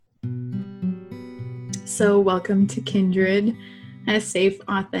So, welcome to Kindred, a safe,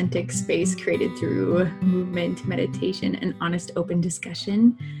 authentic space created through movement, meditation, and honest, open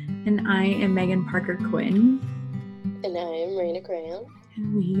discussion. And I am Megan Parker Quinn. And I am Raina Graham.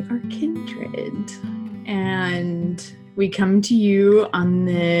 And we are Kindred. And we come to you on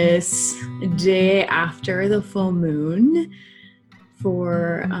this day after the full moon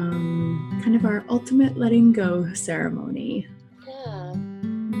for kind of our ultimate letting go ceremony. Yeah.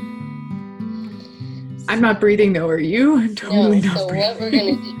 I'm not breathing though, are you? I'm totally not breathing. So what we're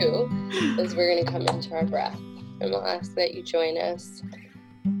going to do is we're going to come into our breath, and we'll ask that you join us.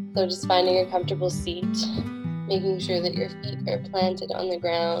 So just finding a comfortable seat, making sure that your feet are planted on the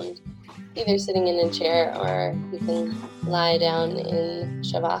ground, either sitting in a chair or you can lie down in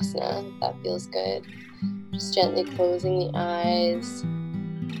Shavasana if that feels good. Just gently closing the eyes.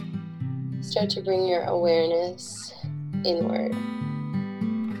 Start to bring your awareness inward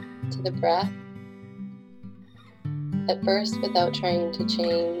to the breath. At first, without trying to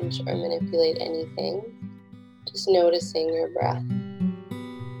change or manipulate anything, just noticing your breath,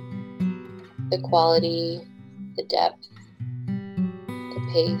 the quality, the depth, the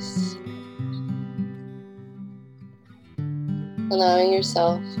pace, allowing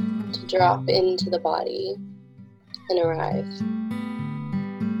yourself to drop into the body and arrive.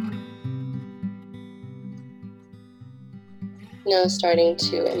 Now starting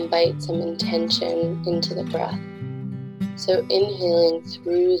to invite some intention into the breath. So inhaling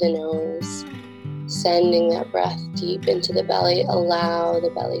through the nose, sending that breath deep into the belly, allow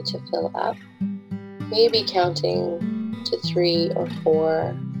the belly to fill up, maybe counting to 3 or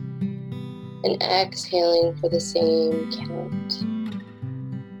 4, and exhaling for the same count.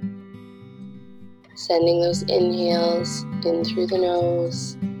 Sending those inhales in through the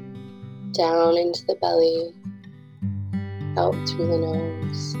nose, down into the belly, out through the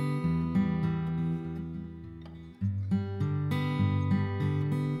nose.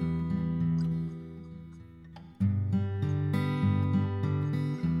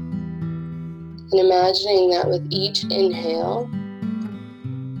 And imagining that with each inhale,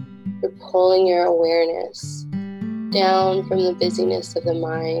 you're pulling your awareness down from the busyness of the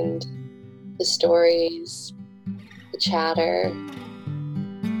mind, the stories, the chatter,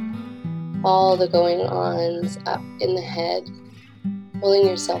 all the going-ons up in the head, pulling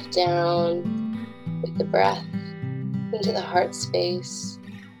yourself down with the breath into the heart space,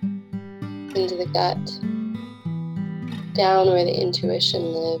 into the gut, down where the intuition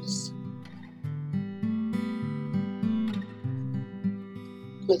lives.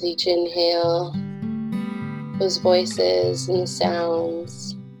 With each inhale, those voices and the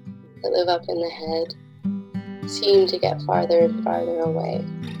sounds that live up in the head seem to get farther and farther away.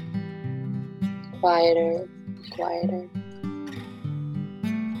 Quieter, quieter.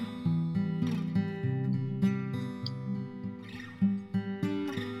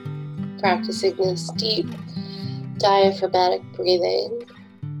 Practicing this deep diaphragmatic breathing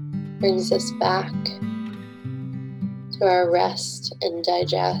brings us back to our rest and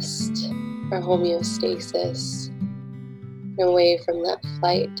digest, our homeostasis, and away from that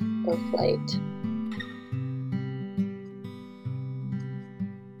fight or flight.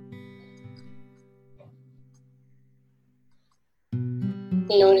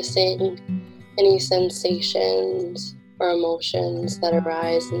 Noticing any sensations or emotions that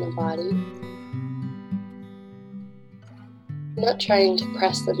arise in the body. Not trying to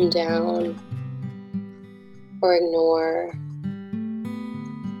press them down or ignore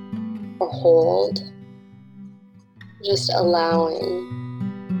or hold, just allowing.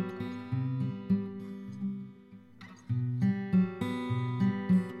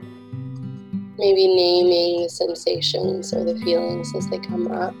 Maybe naming the sensations or the feelings as they come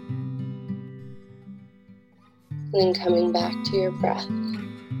up, and then coming back to your breath.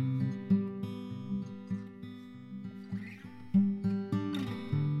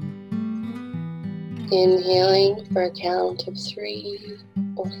 Inhaling for a count of 3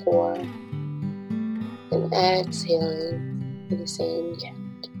 or 4, and exhaling for the same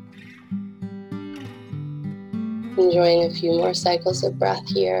count. Enjoying a few more cycles of breath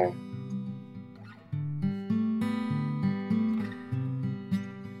here.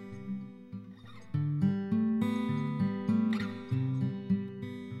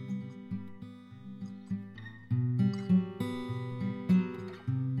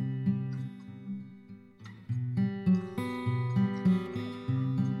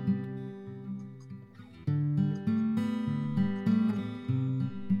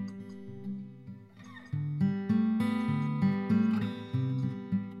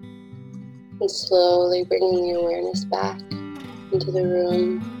 And slowly bringing the awareness back into the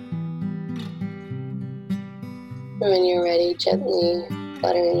room. And when you're ready, gently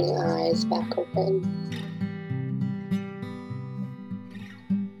fluttering the eyes back open.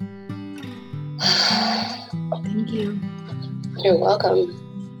 Thank you. You're welcome.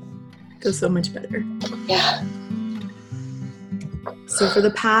 Feels so much better. Yeah. So for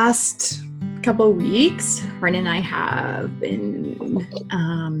the past couple weeks, Ren and I have been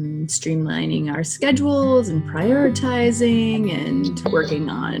streamlining our schedules and prioritizing and working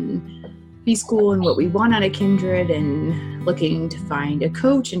on B-School and what we want out of Kindred and looking to find a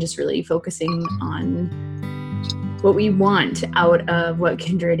coach and just really focusing on what we want out of what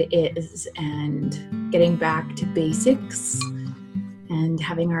Kindred is and getting back to basics and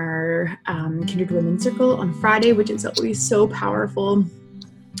having our Kindred Women's Circle on Friday, which is always so powerful.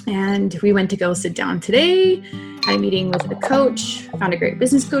 And we went to go sit down today, had a meeting with a coach, found a great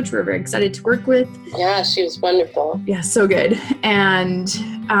business coach we're very excited to work with. Yeah, she was wonderful. Yeah, so good. And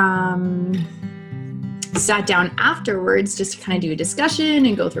sat down afterwards just to kind of do a discussion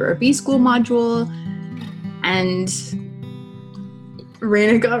and go through our B-School module. And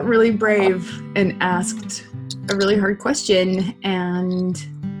Raina got really brave and asked a really hard question. And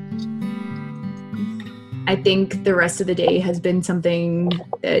I think the rest of the day has been something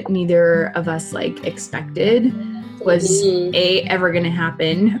that neither of us expected was A, ever going to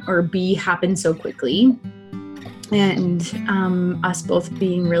happen, or B, happen so quickly. And us both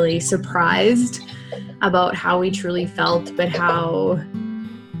being really surprised about how we truly felt, but how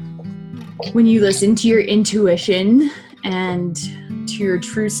when you listen to your intuition and to your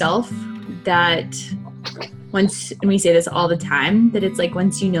true self, that once, and we say this all the time, that it's like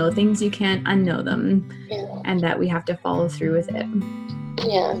once you know things, you can't unknow them. Yeah. And that we have to follow through with it.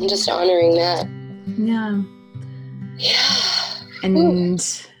 Yeah, I'm just honoring that. Yeah. Yeah. And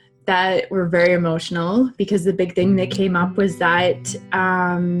that we're very emotional because the big thing that came up was that,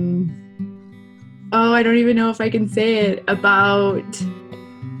 I don't even know if I can say it, about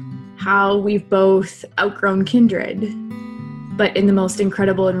how we've both outgrown Kindred, but in the most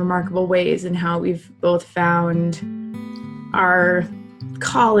incredible and remarkable ways, and how we've both found our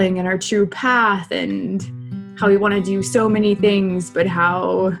calling and our true path, and how we want to do so many things, but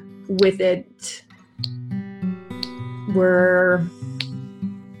how with it I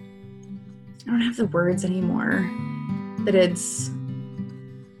don't have the words anymore, that it's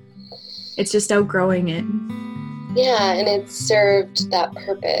just outgrowing it. Yeah, and it served that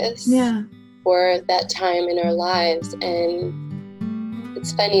purpose. Yeah. For that time in our lives. And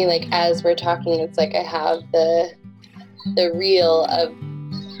it's funny, as we're talking, it's I have the reel of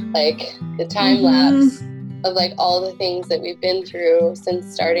the time lapse of all the things that we've been through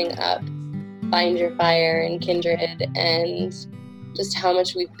since starting up Find Your Fire and Kindred, and just how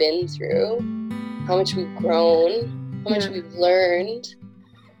much we've been through, how much we've grown, how much we've learned,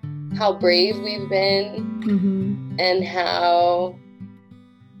 how brave we've been, and how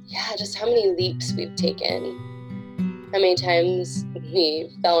many leaps we've taken, how many times we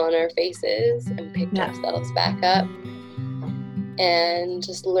fell on our faces and picked ourselves back up, and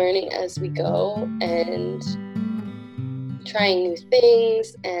just learning as we go and trying new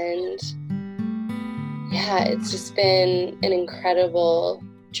things. And it's just been an incredible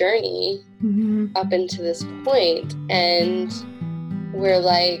journey up until this point. And we're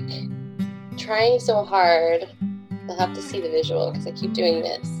trying so hard. You'll have to see the visual because I keep doing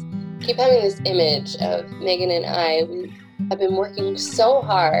this. Keep having this image of Megan and I. We have been working so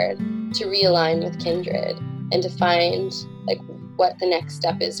hard to realign with Kindred and to find what the next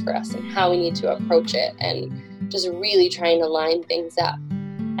step is for us and how we need to approach it, and just really trying to line things up.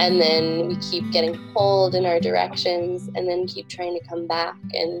 And then we keep getting pulled in our directions, and then keep trying to come back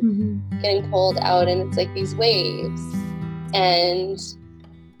and getting pulled out, and it's these waves, and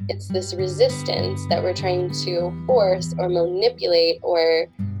it's this resistance that we're trying to force or manipulate or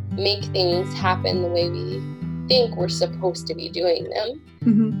make things happen the way we think we're supposed to be doing them.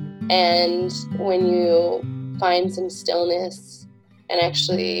 And when you find some stillness and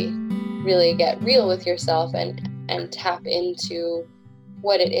actually really get real with yourself and tap into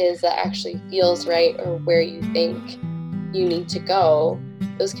what it is that actually feels right, or where you think you need to go,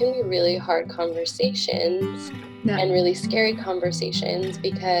 those can be really hard conversations and really scary conversations,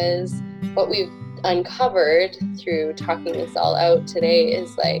 because what we've uncovered through talking this all out today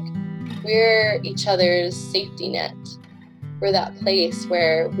is we're each other's safety net. We're that place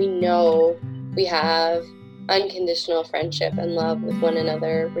where we know we have unconditional friendship and love with one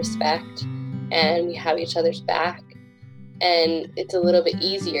another, respect, and we have each other's back. And it's a little bit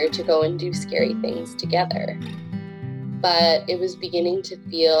easier to go and do scary things together. But it was beginning to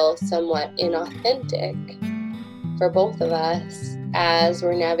feel somewhat inauthentic for both of us as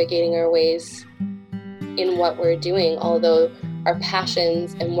we're navigating our ways in what we're doing, although our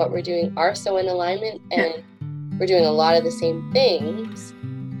passions and what we're doing are so in alignment, and we're doing a lot of the same things.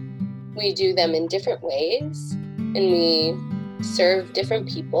 We do them in different ways, and we serve different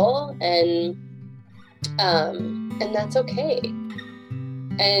people, and that's okay.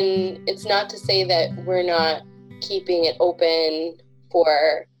 And it's not to say that we're not keeping it open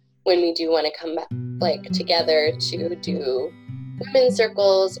for when we do want to come back, like, together to do women's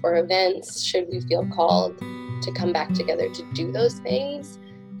circles or events, should we feel called to come back together to do those things.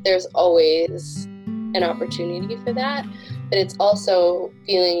 There's always an opportunity for that, but it's also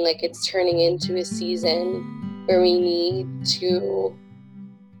feeling like it's turning into a season where we need to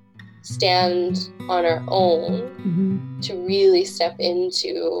stand on our own to really step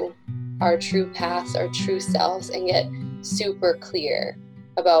into our true paths, our true selves, and get super clear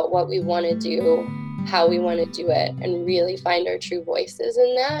about what we want to do, how we want to do it, and really find our true voices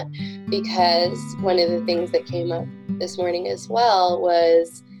in that. Because one of the things that came up this morning as well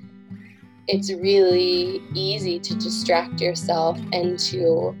was it's really easy to distract yourself and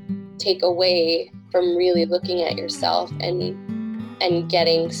to take away from really looking at yourself and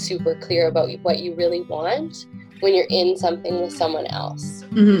getting super clear about what you really want when you're in something with someone else.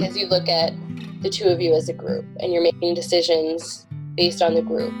 Because you look at the two of you as a group and you're making decisions based on the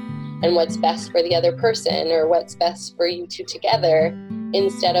group and what's best for the other person or what's best for you two together,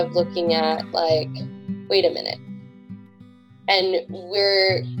 instead of looking at, like, wait a minute. And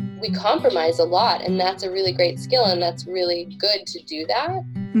we compromise a lot, and that's a really great skill, and that's really good to do that.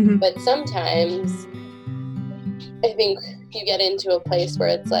 But sometimes I think you get into a place where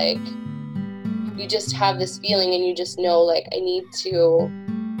it's like you just have this feeling and you just know, like, I need to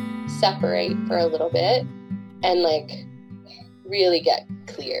separate for a little bit and, like, really get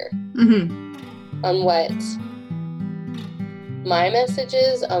clear on what my message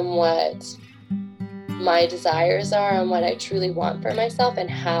is, on what my desires are, on what I truly want for myself, and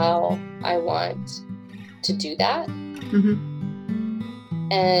how I want to do that.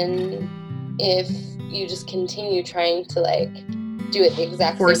 And if you just continue trying to, like, do it the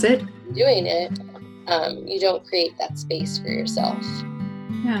exact force same it, doing it, you don't create that space for yourself.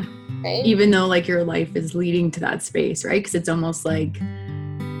 Yeah. Right? Even though, like, your life is leading to that space, right? Because it's almost like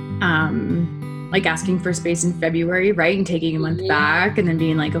asking for space in February, right? And taking a month back and then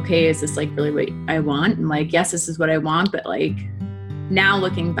being like, okay, is this, like, really what I want? And, like, yes, this is what I want. But, like, now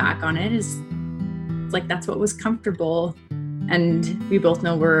looking back on it, it's like, that's what was comfortable. And we both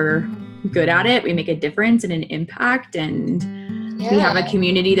know we're good at it. We make a difference and an impact. And we have a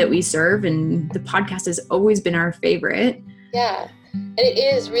community that we serve. And the podcast has always been our favorite. Yeah. And it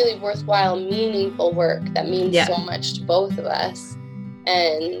is really worthwhile, meaningful work that means so much to both of us.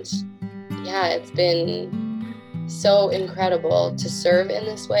 And yeah, it's been so incredible to serve in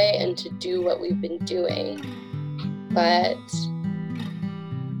this way and to do what we've been doing. But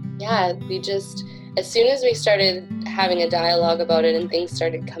yeah, we just, as soon as we started having a dialogue about it and things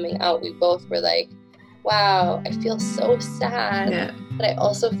started coming out, we both were like, wow, I feel so sad, but I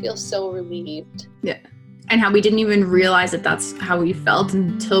also feel so relieved. Yeah. And how we didn't even realize that that's how we felt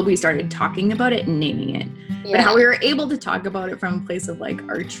until we started talking about it and naming it. Yeah. But how we were able to talk about it from a place of, like,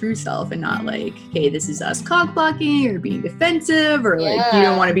 our true self and not like, hey, this is us cock blocking or being defensive or like, you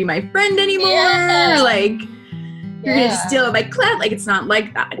don't want to be my friend anymore. Or, like, you're going to steal my clout. Like, it's not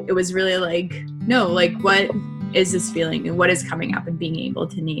like that. It was really like, no, like, what is this feeling and what is coming up, and being able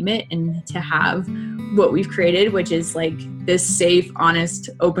to name it and to have what we've created, which is, like, this safe, honest,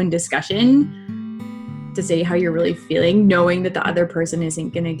 open discussion to say how you're really feeling, knowing that the other person isn't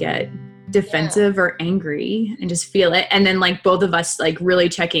going to get defensive or angry, and just feel it. And then, like, both of us, like, really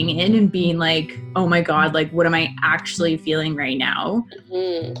checking in and being like, oh my God, like, what am I actually feeling right now?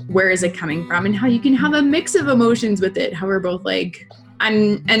 Where is it coming from? And how you can have a mix of emotions with it. How we're both like,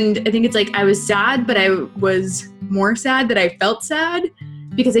 and I think it's like, I was sad, but I was more sad that I felt sad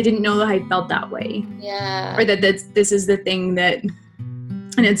because I didn't know that I felt that way. Yeah. Or that this is the thing that,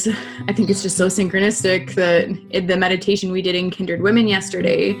 and I think it's just so synchronistic that the meditation we did in Kindred Women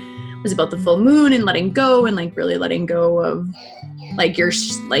yesterday was about the full moon and letting go, and, like, really letting go of, like,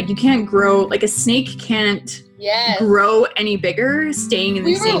 like, you can't grow, like, a snake can't grow any bigger staying in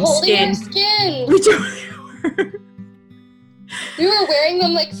the same skin. We totally were. We were wearing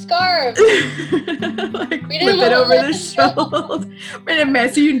them like scarves. Like, we didn't flip it over the shoulder. We had a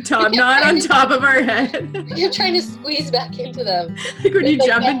messy top knot on top of our head. We kept trying to squeeze back into them. Like when you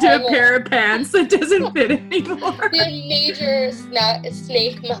jump into a pair of pants that doesn't fit anymore. We had major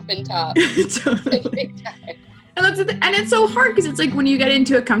snake muffin top. Totally. Big time. And it's so hard because it's like when you get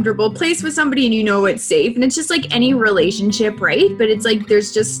into a comfortable place with somebody and you know it's safe, and it's just like any relationship, right? But it's like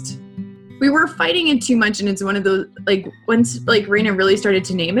there's just we were fighting it too much, and it's one of those, like, once, like, Raina really started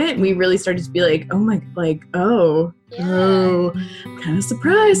to name it, we really started to be like, oh my, like, oh, I'm kind of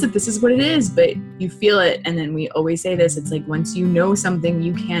surprised that this is what it is, but you feel it, and then we always say this, it's like, once you know something,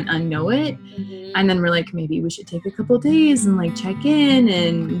 you can't unknow it, and then we're like, maybe we should take a couple days and, like, check in,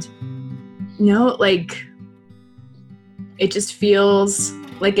 and, you know, like, it just feels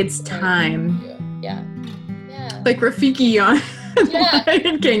like it's time. Yeah. Like Rafiki on Yeah.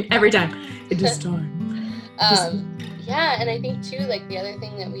 Lion King every time. It is time. Yeah, and I think too, like, the other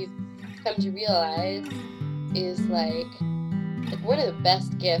thing that we've come to realize is like one of the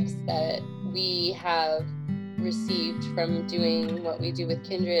best gifts that we have received from doing what we do with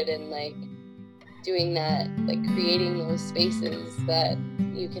Kindred and like doing that, like creating those spaces that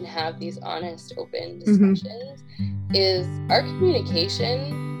you can have these honest, open discussions, is our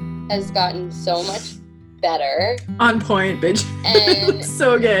communication has gotten so much better. On point, bitch. And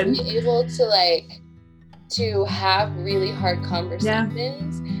so good. Be able to like to have really hard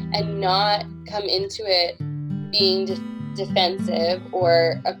conversations and not come into it being defensive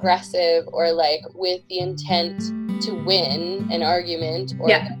or aggressive or like with the intent to win an argument or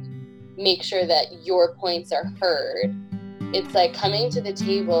make sure that your points are heard. It's like coming to the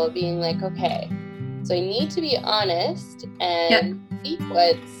table being like, okay, so I need to be honest and speak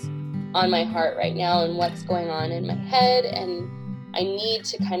what's on my heart right now and what's going on in my head, and I need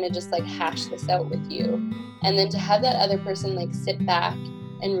to kind of just like hash this out with you, and then to have that other person like sit back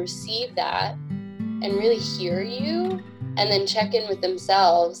and receive that and really hear you, and then check in with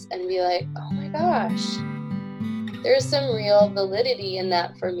themselves and be like, oh my gosh, there's some real validity in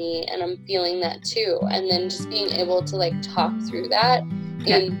that for me, and I'm feeling that too. And then just being able to like talk through that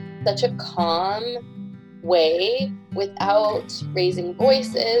in such a calm way without raising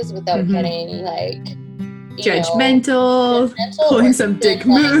voices, without getting like judgmental, pulling some dick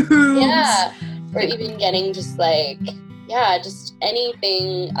moves. Or even getting just like just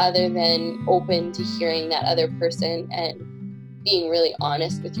anything other than open to hearing that other person and being really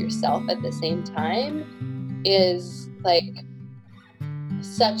honest with yourself at the same time is like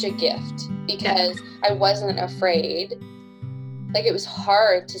such a gift, because I wasn't afraid. Like, it was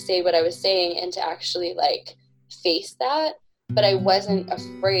hard to say what I was saying and to actually like face that, but I wasn't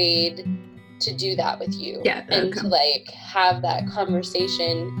afraid to do that with you and to like have that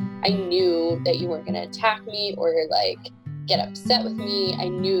conversation. I knew that you weren't going to attack me or like get upset with me. I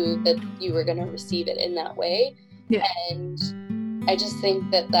knew that you were going to receive it in that way. And I just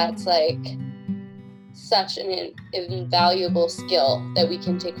think that that's like such an invaluable skill that we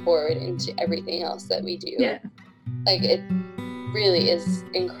can take forward into everything else that we do. Like, it really is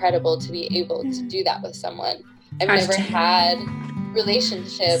incredible to be able to do that with someone. I've never had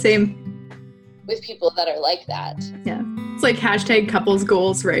relationships with people that are like that. It's like hashtag couples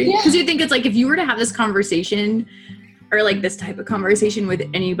goals, right? Because you think it's like, if you were to have this conversation or like this type of conversation with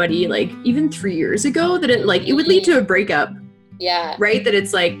anybody, like even 3 years ago, that it like it would lead to a breakup. Right? That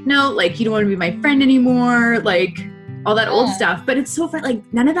it's like, no, like, you don't want to be my friend anymore, like all that old stuff. But it's so fun, like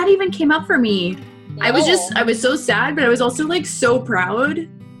none of that even came up for me. I was so sad, but I was also like so proud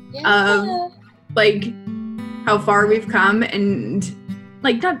of like how far we've come, and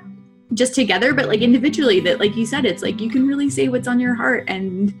like not just together, but like individually, that like you said, it's like you can really say what's on your heart,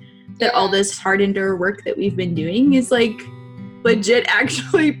 and that all this hard indoor work that we've been doing is like legit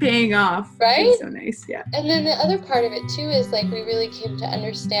actually paying off. Right? It's so nice. And then the other part of it too is like we really came to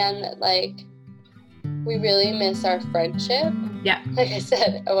understand that like we really miss our friendship. Like I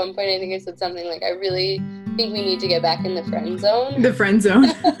said, at one point I think I said something like, I really think we need to get back in the friend zone. The friend zone.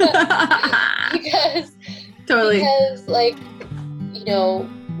 because like, you know,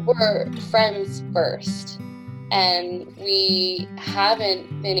 we're friends first, and we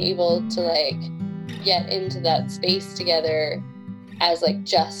haven't been able to like get into that space together as like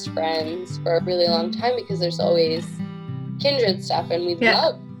just friends for a really long time, because there's always Kindred stuff, and we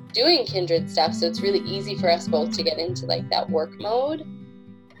love doing Kindred stuff, so it's really easy for us both to get into like that work mode.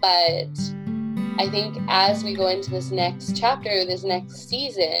 But I think as we go into this next chapter, this next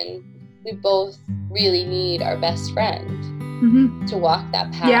season, we both really need our best friend to walk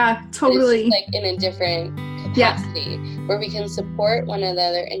that path. Totally. It's just, like, in a different capacity where we can support one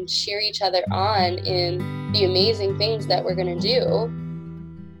another and cheer each other on in the amazing things that we're going to do,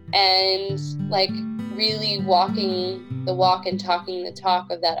 and like really walking the walk and talking the talk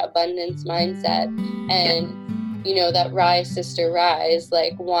of that abundance mindset, and you know, that rise sister rise,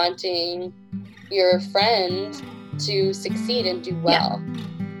 like wanting your friend to succeed and do well.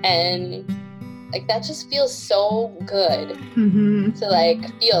 And like that just feels so good to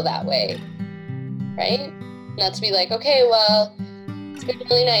like feel that way, right? Not to be like, okay, well, it's been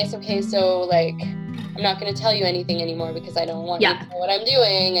really nice. Okay, so like I'm not going to tell you anything anymore because I don't want you to know what I'm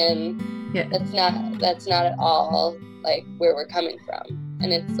doing, and that's not at all like where we're coming from.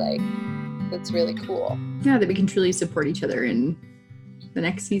 And it's like, that's really cool. Yeah, that we can truly support each other in the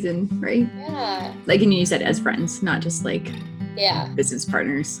next season, right? Yeah. Like, and you said as friends, not just like business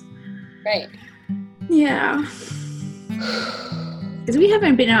partners. Right. Yeah. Because we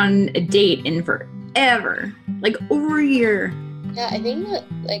haven't been on a date in forever, like over a year. Yeah, I think that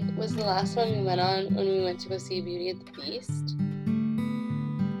like was the last one we went on when we went to go see Beauty and the Beast.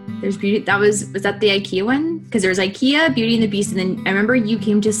 There's Beauty. Was that the IKEA one? Because there was IKEA, Beauty and the Beast, and then I remember you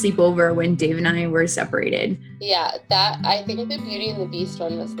came to sleep over when Dave and I were separated. Yeah, I think the Beauty and the Beast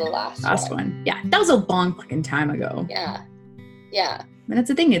one was the last one. Yeah, that was a long fucking time ago. Yeah. Yeah. But that's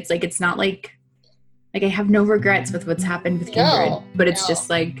the thing. It's like, it's not like I have no regrets with what's happened with Kindred, but it's just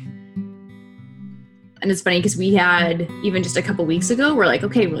like, and it's funny because we had, even just a couple weeks ago, we're like,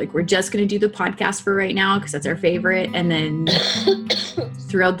 okay, we're just going to do the podcast for right now because that's our favorite. And then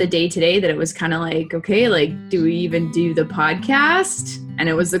throughout the day today that it was kind of like, okay, like, do we even do the podcast? And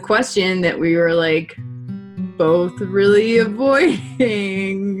it was the question that we were like both really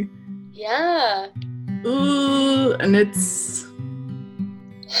avoiding. Yeah. Ooh, and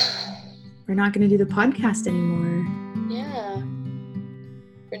we're not going to do the podcast anymore. Yeah.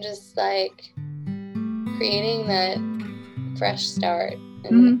 We're just like creating that fresh start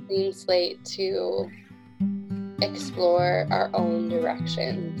and clean slate to explore our own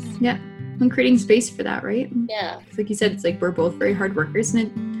directions. Yeah. And creating space for that, right? Yeah. Like you said, it's like we're both very hard workers,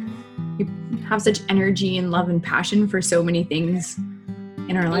 and we have such energy and love and passion for so many things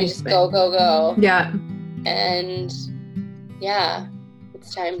in our life. Just go. Yeah. And yeah,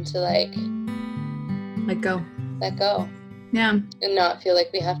 it's time to like let go. Yeah. And not feel like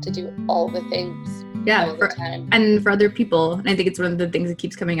we have to do all the things. Yeah. all the time. And for other people. And I think it's one of the things that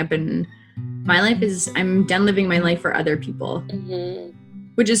keeps coming up in my life is I'm done living my life for other people. Mm-hmm.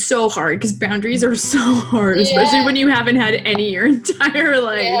 Which is so hard because boundaries are so hard, especially when you haven't had any your entire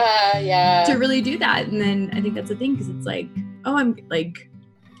life to really do that. And then I think that's the thing, because it's like, oh, I'm going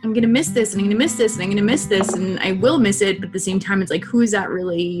to miss this, and I'm going to miss this, and I'm going to miss this, and I will miss it. But at the same time, it's like, who is that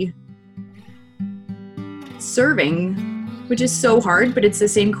really serving? Which is so hard, but it's the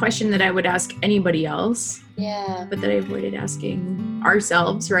same question that I would ask anybody else. Yeah. But that I avoided asking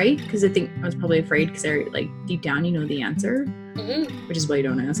ourselves, right? Because I think I was probably afraid because I like deep down, you know the answer, which is why you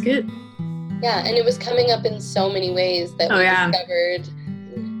don't ask it. Yeah, and it was coming up in so many ways that we discovered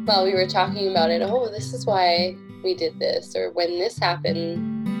while we were talking about it. Oh, this is why we did this, or when this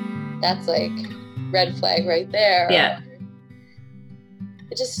happened, that's like red flag right there. Yeah.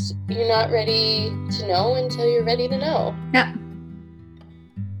 It just, you're not ready to know until you're ready to know. Yeah.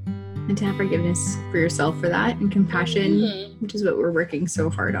 And to have forgiveness for yourself for that, and compassion, which is what we're working so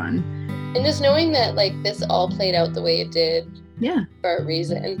hard on. And just knowing that like this all played out the way it did for a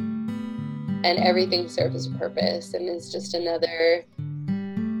reason. And everything serves a purpose and is just another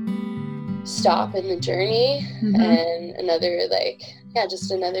stop in the journey and another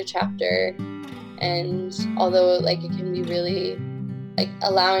just another chapter. And although like it can be really like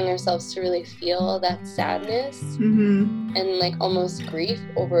allowing ourselves to really feel that sadness and like almost grief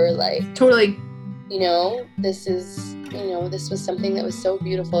over like totally, this was something that was so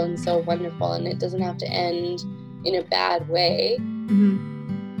beautiful and so wonderful, and it doesn't have to end in a bad way,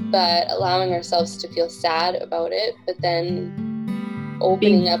 but allowing ourselves to feel sad about it, but then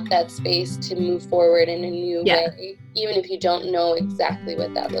opening up that space to move forward in a new way, even if you don't know exactly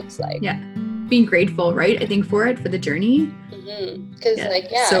what that looks like. Yeah. Being grateful, right? I think for the journey. Because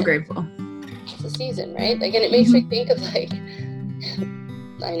so grateful. It's a season, right? Like, and it makes me think of like,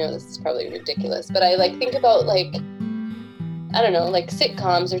 I know this is probably ridiculous, but I like think about like, I don't know, like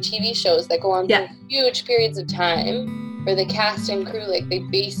sitcoms or TV shows that go on for huge periods of time, where the cast and crew, like they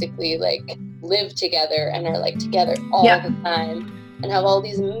basically like live together and are like together all the time and have all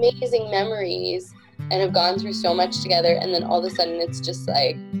these amazing memories and have gone through so much together, and then all of a sudden it's just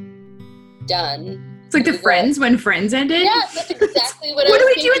like done. It's like the Friends, when Friends ended. Yeah, that's exactly what I was What do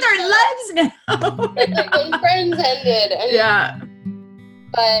we do with our lives now? It's like when Friends ended.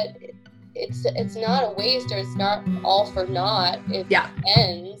 But it's not a waste, or it's not all for naught. If it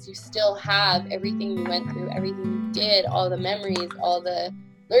ends, you still have everything you went through, everything you did, all the memories, all the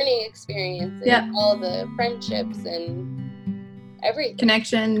learning experiences, all the friendships and everything.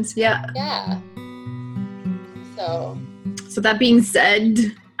 Connections, Yeah. So that being said,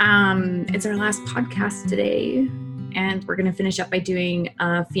 it's our last podcast today, and we're going to finish up by doing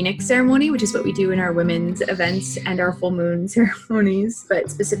a Phoenix ceremony, which is what we do in our women's events and our full moon ceremonies, but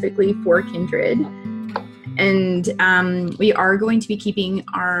specifically for Kindred. And we are going to be keeping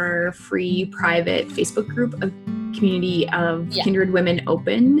our free private Facebook group of community of Kindred Women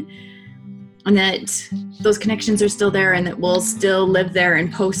open, and that those connections are still there, and that we'll still live there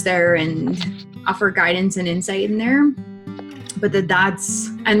and post there and offer guidance and insight in there. But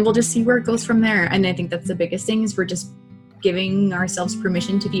and we'll just see where it goes from there. And I think that's the biggest thing, is we're just giving ourselves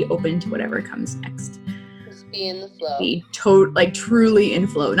permission to be open to whatever comes next. Just be in the flow. Be truly in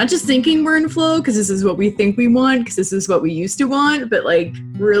flow. Not just thinking we're in flow because this is what we think we want, because this is what we used to want, but like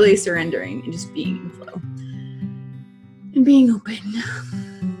really surrendering and just being in flow. And being open.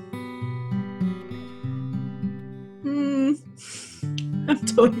 I'm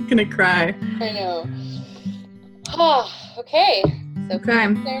totally gonna cry. I know. Oh, okay. So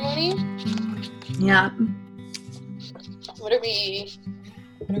ceremony? Yeah. What are we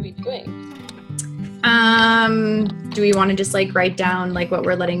doing? Do we want to just like write down like what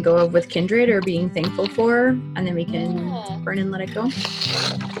we're letting go of with Kindred or being thankful for, and then we can burn and let it go?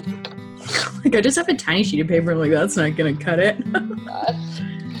 Like I just have a tiny sheet of paper. I'm like, that's not gonna cut it. Oh God.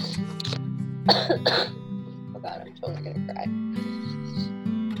 Oh God, I'm totally gonna cry.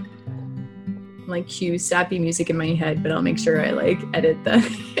 Like cue sappy music in my head, but I'll make sure I like edit that.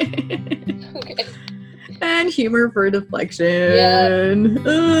 Okay. And humor for deflection.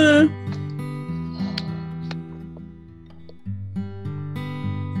 Yeah.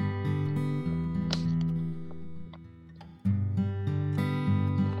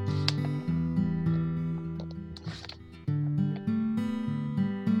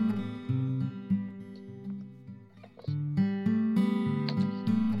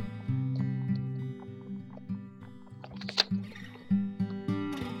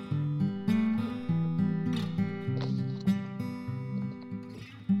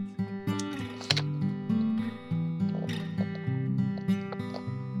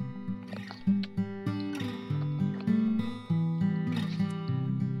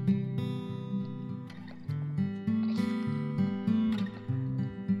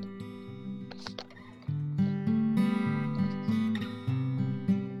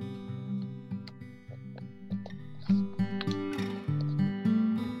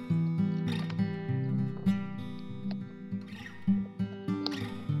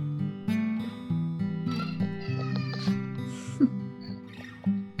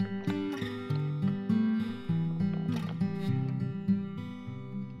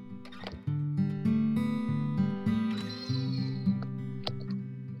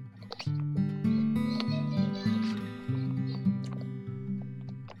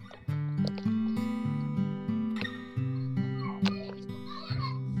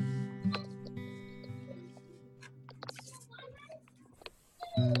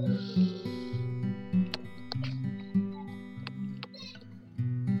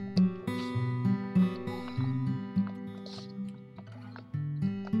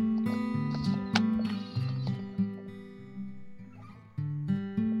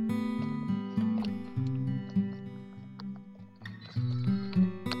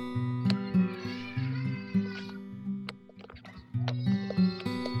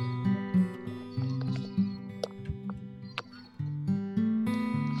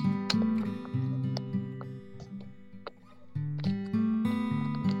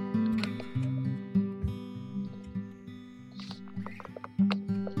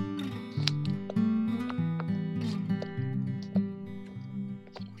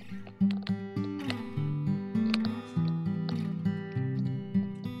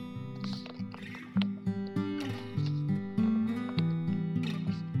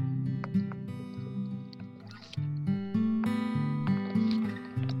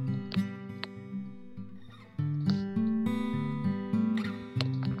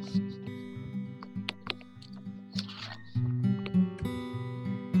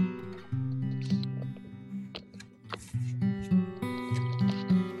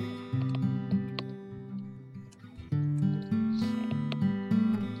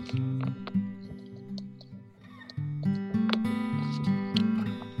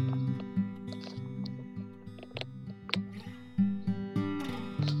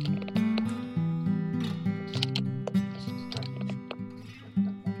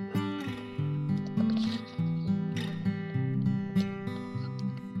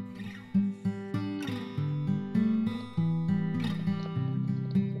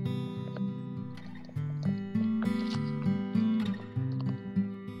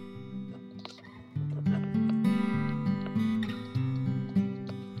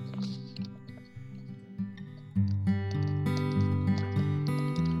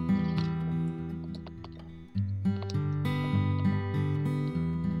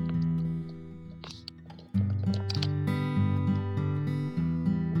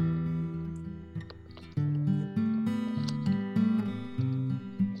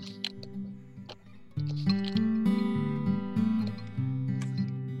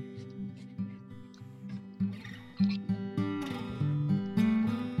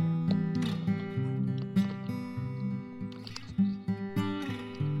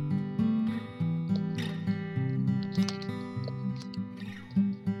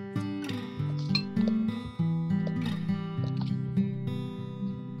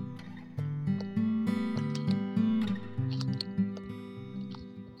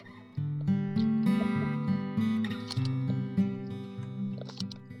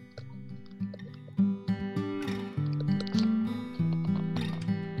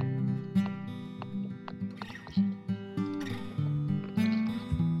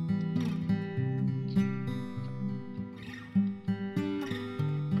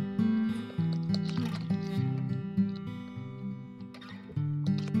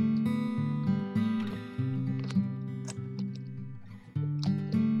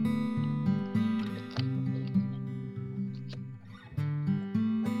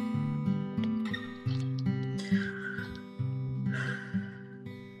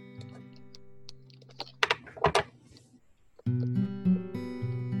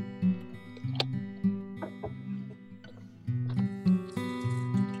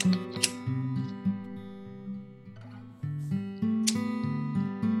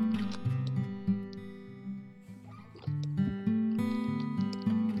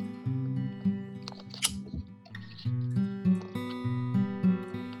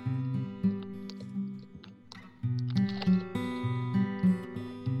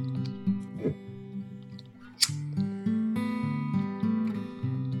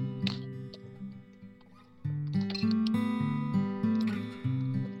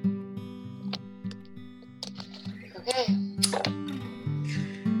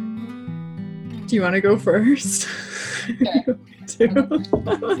 Do you want to go first? Sure.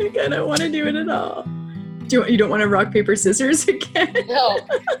 Like, I don't want to do it at all. You don't want to rock, paper, scissors again? No.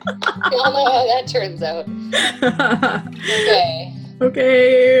 We all know how that turns out. Okay.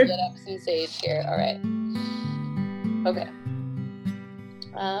 Okay. Get up some sage here. All right. Okay.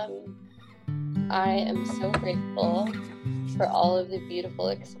 I am so grateful for all of the beautiful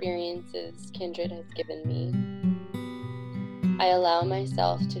experiences Kindred has given me. I allow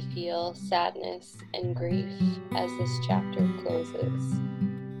myself to feel sadness and grief as this chapter closes.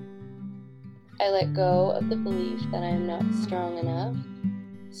 I let go of the belief that I am not strong enough,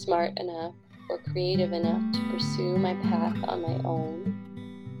 smart enough, or creative enough to pursue my path on my own.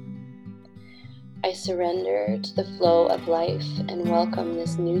 I surrender to the flow of life and welcome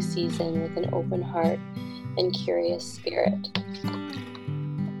this new season with an open heart and curious spirit.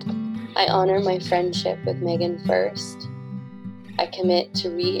 I honor my friendship with Megan first. I commit to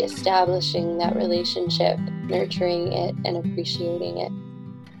re-establishing that relationship, nurturing it, and appreciating it.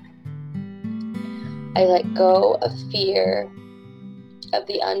 I let go of fear of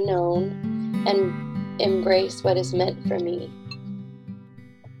the unknown and embrace what is meant for me.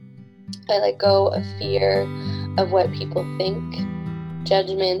 I let go of fear of what people think,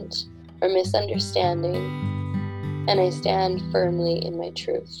 judgment, or misunderstanding, and I stand firmly in my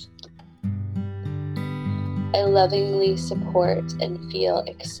truth. I lovingly support and feel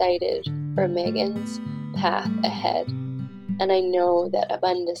excited for Megan's path ahead, and I know that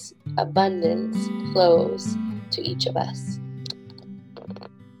abundance flows to each of us.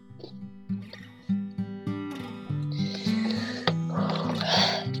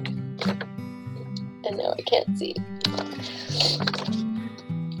 And now I can't see.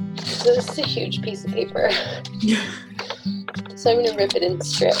 So this is a huge piece of paper. So I'm going to rip it in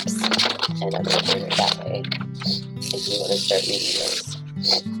strips, and I'm going to bring it that way if you want to start reading those.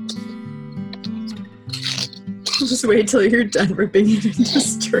 Just wait till you're done ripping it into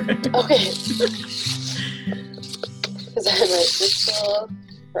strips. Okay. Because I'm like, this will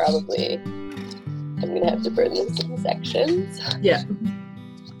probably, I'm going to have to burn this in sections. Yeah.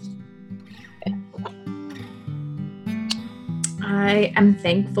 Okay. I am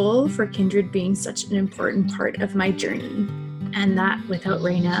thankful for Kindred being such an important part of my journey, and that without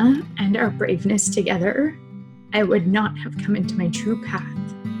Raina and our braveness together, I would not have come into my true path.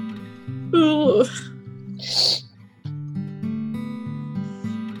 Ugh.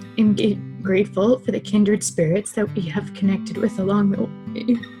 I'm grateful for the kindred spirits that we have connected with along the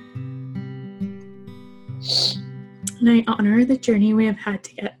way. And I honor the journey we have had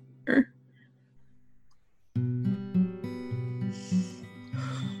together.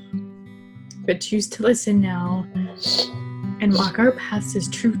 But choose to listen now and walk our paths as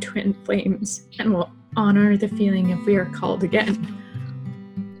true twin flames, and will honor the feeling if we are called again.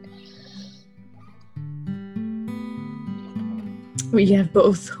 We have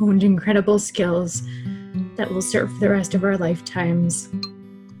both honed incredible skills that will serve for the rest of our lifetimes.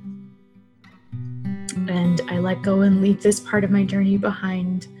 And I let go and leave this part of my journey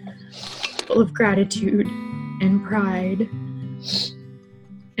behind, full of gratitude and pride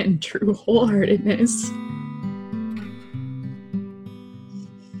and true wholeheartedness.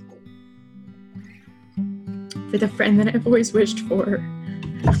 For the friend that I've always wished for.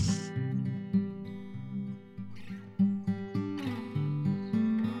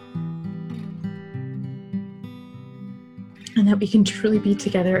 And that we can truly be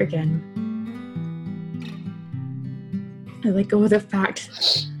together again. I let go of the fact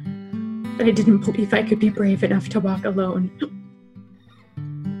that I didn't believe I could be brave enough to walk alone.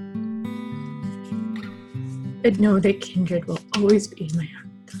 But know that Kindred will always be in my heart.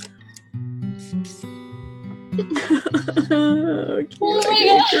 Oh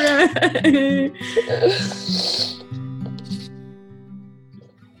my God.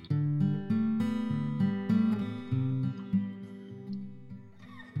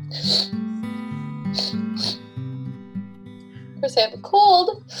 Of course, I have a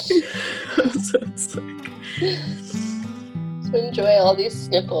cold. So it's like... So enjoy all these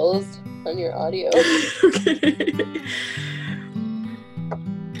sniffles on your audio. Okay.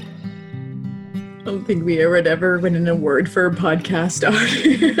 I don't think we would ever win an award for a podcast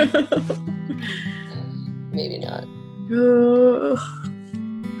audio. Maybe not. Oh.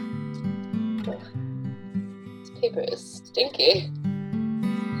 This paper is stinky.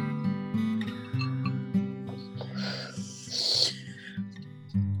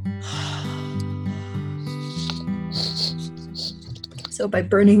 So by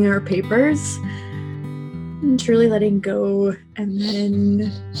burning our papers and truly letting go, and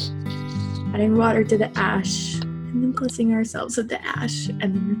then adding water to the ash And then blessing ourselves with the ash and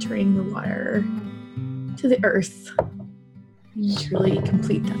then returning the water to the earth and truly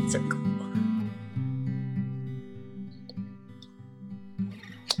complete that circle.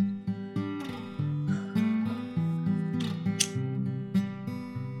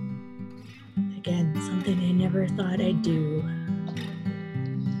 Again, something I never thought I'd do.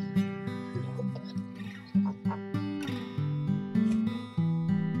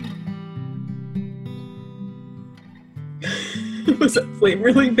 Was that flame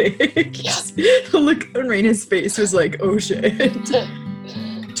really big? Yeah. The look on Raina's face was like, oh shit.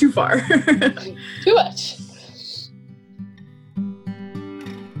 Too far. Too much.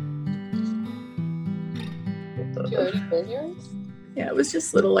 Did you already burn yours? Yeah, it was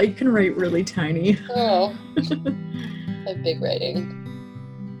just little. I can write really tiny. Oh. I have big writing.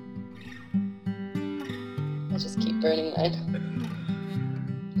 I'll just keep burning mine.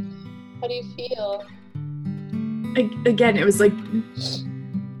 How do you feel? Again, it was like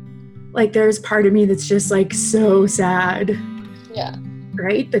there's part of me that's just like so sad. Yeah.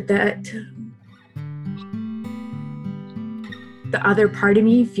 Right? But that the other part of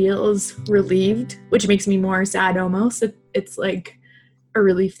me feels relieved, which makes me more sad almost. It's like a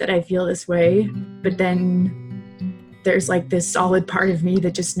relief that I feel this way. But then there's like this solid part of me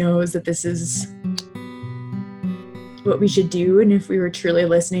that just knows that this is what we should do. And if we were truly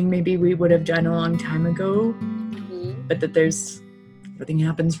listening, maybe we would have done a long time ago. But that everything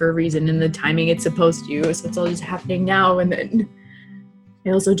happens for a reason and the timing it's supposed to, so it's all just happening now. And then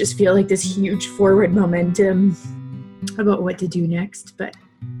I also just feel like this huge forward momentum about what to do next, but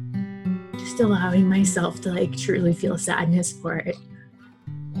just allowing myself to like truly feel sadness for it.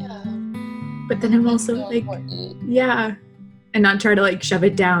 Yeah. But then I'm also so like, important. yeah, and not try to like shove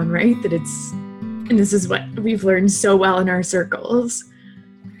it down, right? That it's, and this is what we've learned so well in our circles,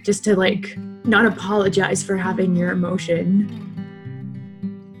 just to like not apologize for having your emotion,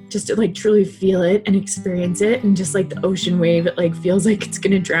 just to like truly feel it and experience it. And just like the ocean wave, it like feels like it's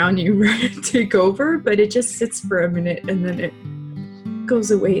gonna drown you, right? Take over, but it just sits for a minute and then it goes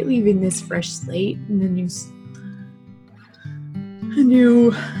away, leaving this fresh slate and a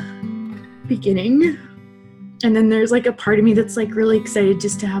new beginning. And then there's like a part of me that's like really excited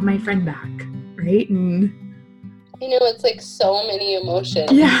just to have my friend back, right? And I know, it's like so many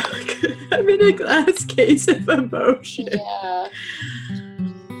emotions. yeah, like, I'm in a glass case of emotion. Yeah.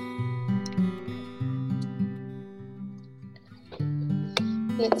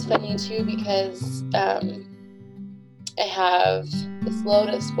 And it's funny too because I have this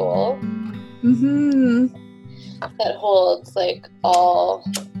lotus bowl that holds like all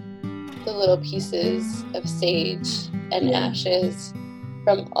the little pieces of sage and ashes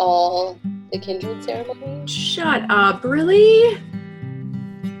from all the kindred ceremonies. Shut up, really?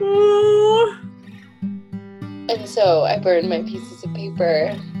 Oh. And so I burned my pieces of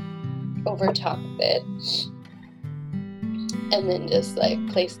paper over top of it and then just like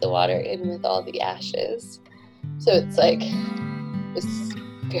place the water in with all the ashes. So it's like this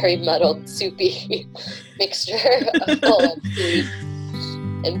very muddled, soupy mixture of full food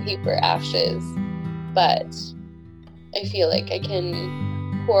and paper ashes. But I feel like I can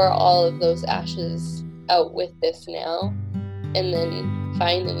pour all of those ashes out with this now, and then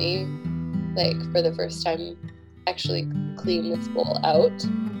finally, like for the first time, actually clean this bowl out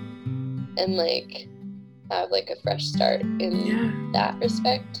and like have like a fresh start in that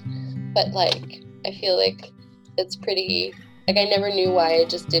respect. But like I feel like it's pretty, like I never knew why I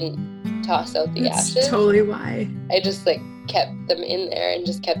just didn't toss out the ashes. That's totally why. I just like kept them in there and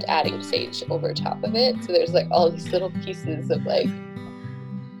just kept adding sage over top of it. So there's like all these little pieces of like.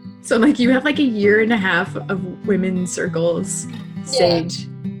 So like you have like a year and a half of women's circles sage.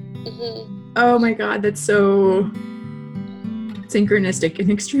 Mm-hmm. Oh my God, that's so synchronistic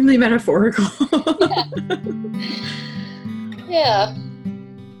and extremely metaphorical. Yeah.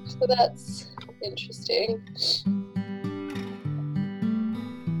 So that's interesting.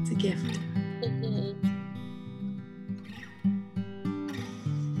 It's a gift.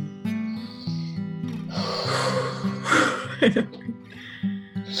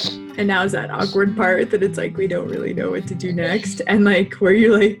 And now is that awkward part that it's like we don't really know what to do next, and like where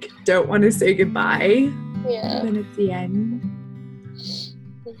you like don't want to say goodbye. Yeah. Then it's the end.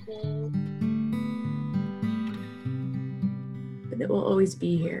 But it will always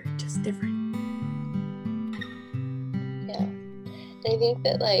be here, just different. Yeah. And I think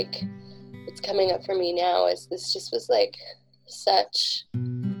that like what's coming up for me now is this just was like such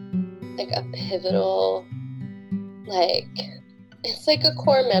like a pivotal, like it's like a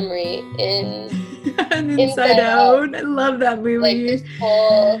core memory in Inside Out. I love that movie. Like this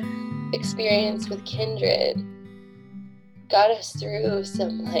whole experience with Kindred got us through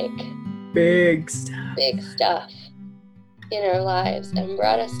some like big stuff in our lives and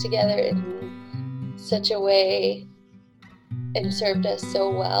brought us together in such a way and served us so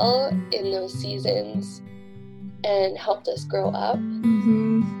well in those seasons and helped us grow up.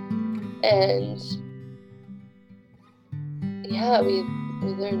 And yeah, we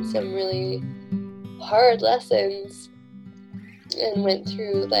learned some really hard lessons and went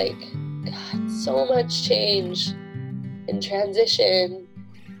through like, God, so much change and transition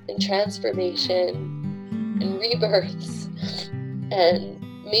and transformation and rebirths and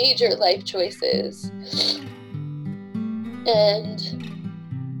major life choices. And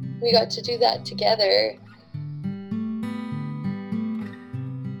we got to do that together.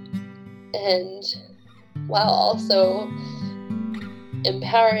 And while also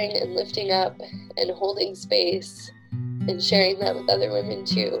empowering and lifting up and holding space and sharing that with other women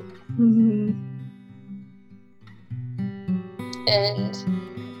too. And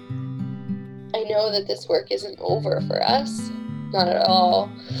I know that this work isn't over for us, not at all,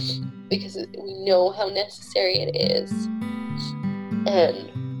 because we know how necessary it is.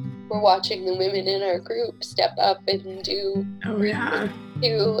 And we're watching the women in our group step up and do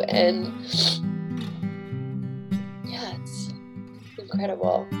too, and yeah, it's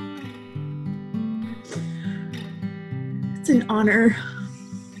incredible. It's an honor.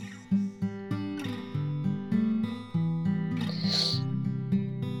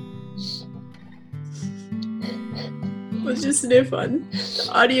 Let's just sniff on the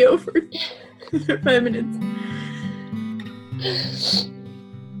audio for 5 minutes.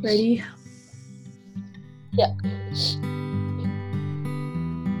 Ready? Yeah.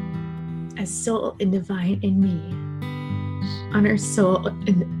 As soul and divine in me, honor soul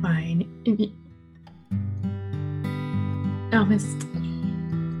and divine in me. Namaste.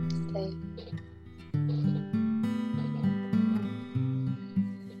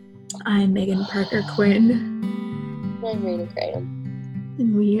 I'm Megan Parker Quinn. I'm Raina Graham.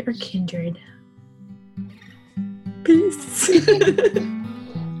 And we are kindred. Peace.